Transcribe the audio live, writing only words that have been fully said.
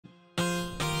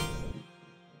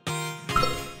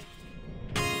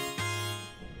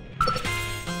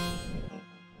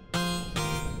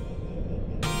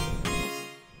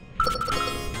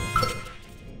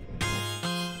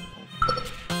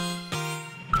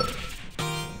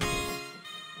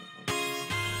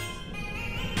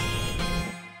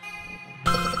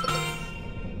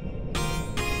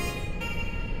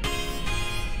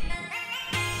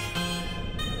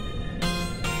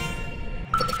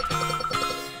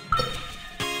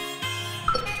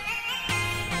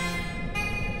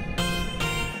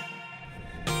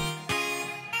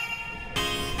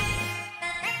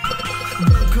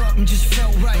up and just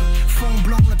felt right. Phone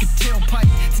blown like a tailpipe.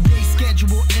 Today's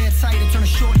schedule airtight. I turn a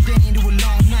short day into a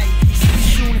long night.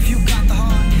 See soon if you got the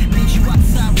heart. Meet you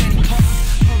outside when he park.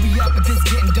 Hurry up if it's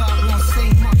getting dark. Won't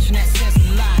say much and that says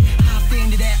a lot. Hop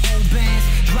into that old bands.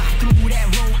 Drive through that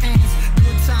road ends.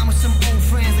 Good time with some old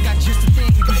friends. I got just a thing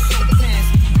to do so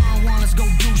tense. Let's go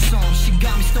do some. She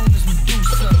got me stoned as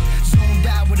Medusa. Zoned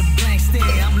out with a blank stare.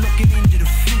 I'm looking into the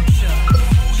future.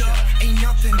 Hold up, ain't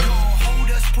nothing gonna hold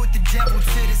us. Put the devil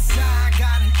to the side.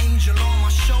 Got an angel on my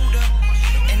shoulder.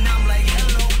 And I'm like,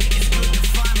 hello, it's good to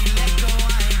finally let go.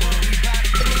 I ain't worried about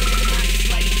it. I just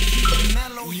like to keep it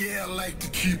mellow. Yeah, I like to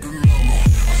keep it mellow.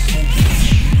 I smoke and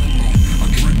keep it mellow. I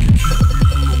drink and keep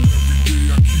it mellow. Every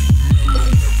day I keep it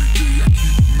mellow. Every day I keep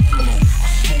it mellow. I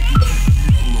smoke and keep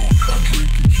it mellow. I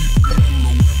drink and keep it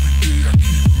mellow. Every day I keep it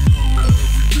mellow.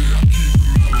 Every day I keep it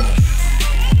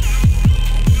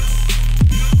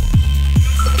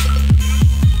mellow.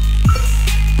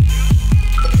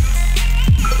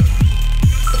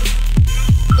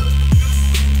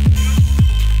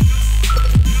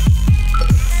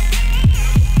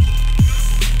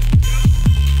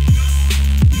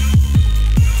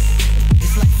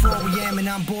 It's like 4 AM and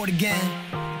I'm bored again.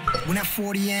 When that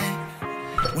 40 in,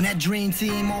 when that dream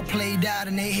team all played out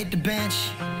and they hit the bench,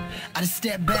 I just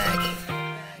step back,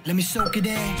 let me soak it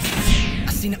in.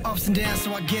 I seen the ups and downs,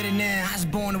 so I get it now. I was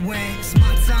born to win. It's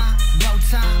my time, about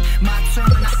time, my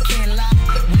turn, I can't lie.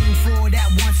 Waiting for that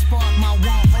one spark, my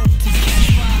one hope to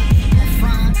catch fire. I'm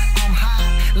fine, I'm high,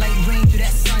 like rain through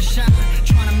that sunshine.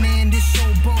 Trying to man this so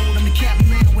bold, I'm the captain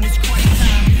man when it's crunch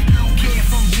time. I don't care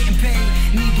if I'm getting paid,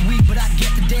 need the week, but I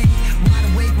get the day. Wide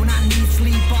awake when I need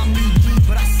sleep, I'm knee deep,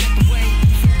 but I set the way.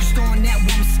 Focused on that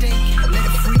one mistake, let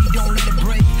it free, don't let it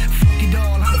break. Fuck it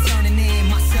all, I'm turning in,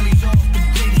 my cellies off, the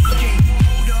great escape.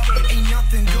 Hold up, ain't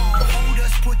nothing gonna hold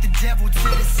us. Put the devil to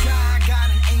the side, got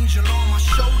an angel on my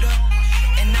shoulder.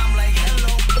 And I'm like,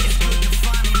 hello, it's good to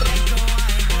finally let go. I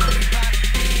ain't worried about a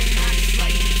thing, I just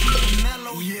like to keep it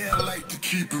mellow. Yeah, I like to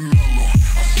keep it mellow.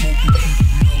 I smoke and keep it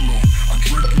mellow. I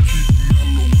drink and keep it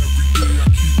mellow. Every day I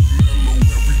keep it mellow.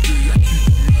 Every day I keep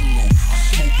it mellow. I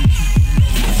smoke and keep it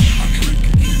mellow. I drink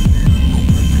and keep it mellow.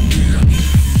 Every day I keep it mellow.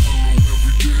 Every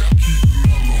day I keep it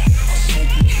mellow. I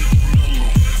smoke and keep it mellow.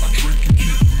 I drink and keep it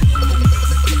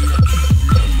mellow. Every day I keep it mellow. Every day I keep it mellow. I smoke and keep it mellow. I drink and keep it mellow. Every day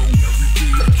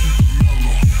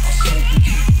I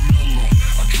keep it mellow.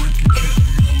 Every day I keep it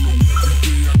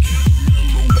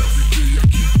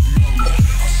mellow.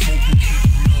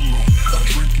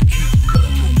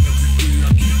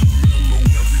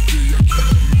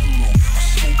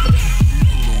 I smoke and keep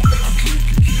it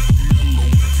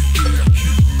mellow.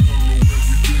 I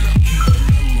drink and keep it mellow.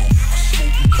 Every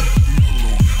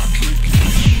day I keep it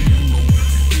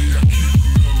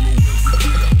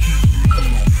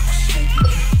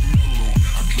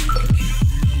mellow.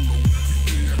 Every day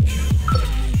I keep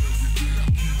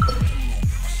it mellow.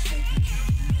 I smoke and keep it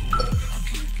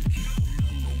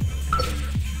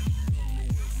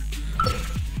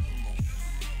mellow.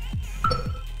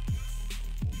 I drink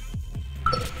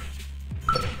and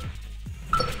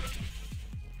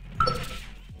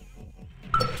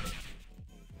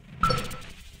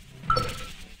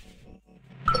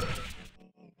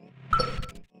keep it mellow.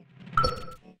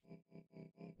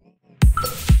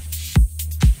 Every day I keep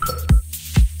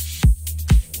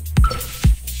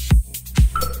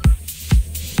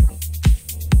it mellow.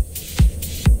 Every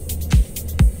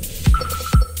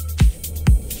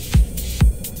day I keep it mellow.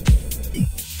 I smoke and keep it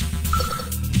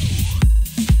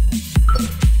mellow.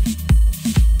 I drink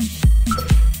and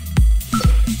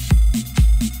keep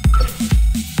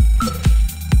it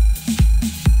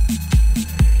mellow.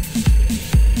 Every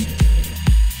day I keep it mellow. Every day I keep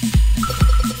it mellow.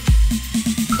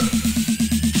 I smoke and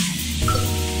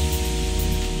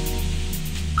keep it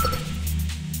mellow. I drink and keep it mellow.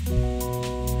 I drink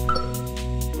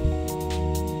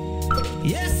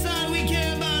Yes, all we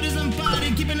care about is some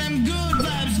party, keeping them good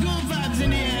vibes in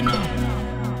the air now.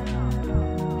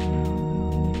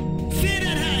 Feel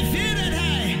that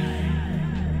high.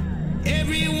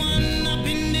 Everyone up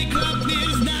in the club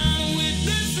is down with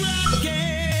this rocket.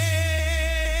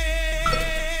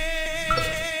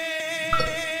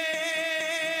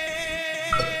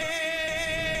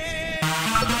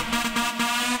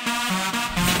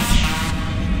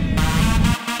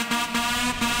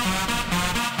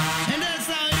 And that's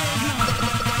how it is now.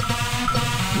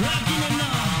 Rocking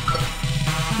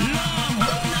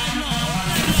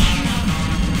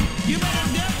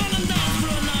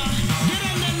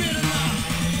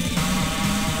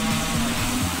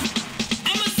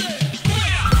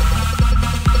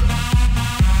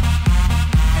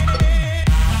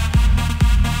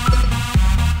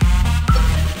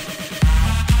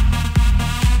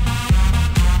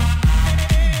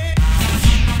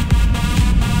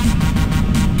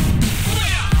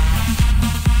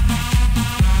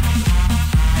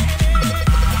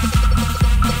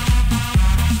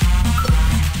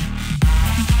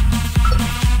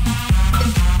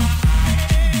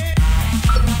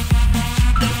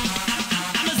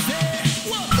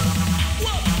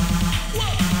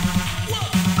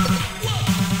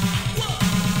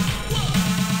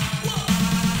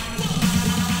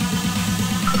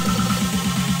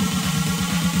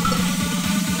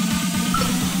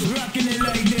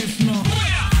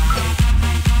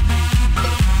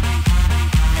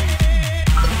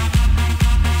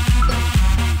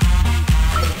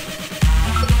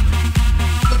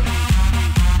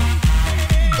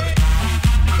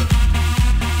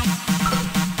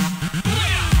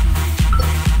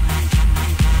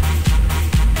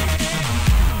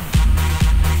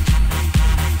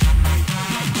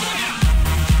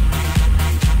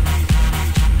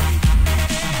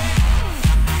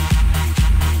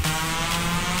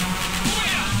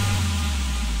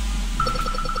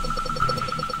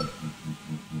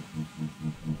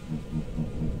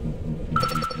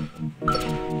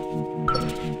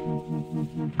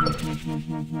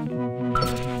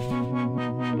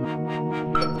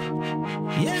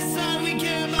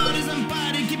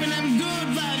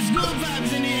good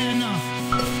vibes in the air now.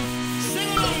 Sing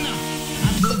along now.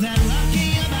 I put that rock in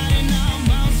your body now,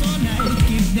 bounce all night.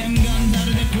 Keep them guns out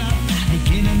of the club, they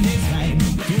killing this vibe.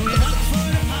 Do it up for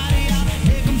the party out,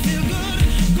 make them feel good.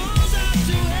 Goes out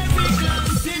to every club,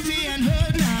 city and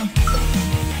hood now.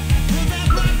 Put that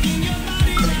rock in your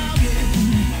body now,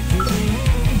 yeah.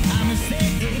 Oh, I'ma say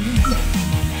it.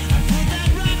 I put that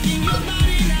rock in your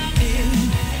body now,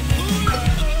 yeah. Ooh,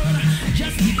 Lord,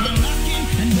 just keep on rocking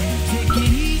and don't take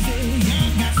it easy. You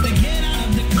got to get out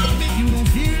of the club if you don't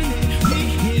feel it. We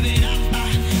give it up,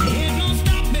 ain't no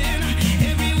stopping.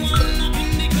 Everyone up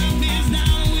in the club is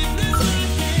down with this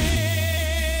rocking.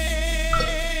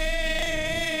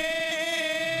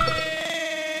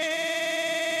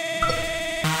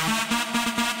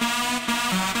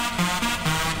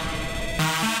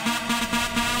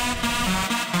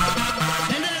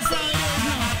 And that's how it is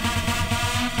now.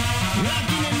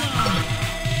 Rocking it now.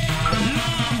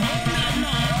 Long, all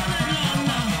night long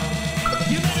now.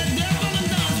 You better dip on the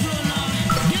dance floor now.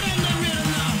 Get on the rhythm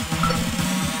now.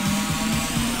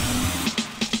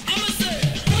 I'ma say,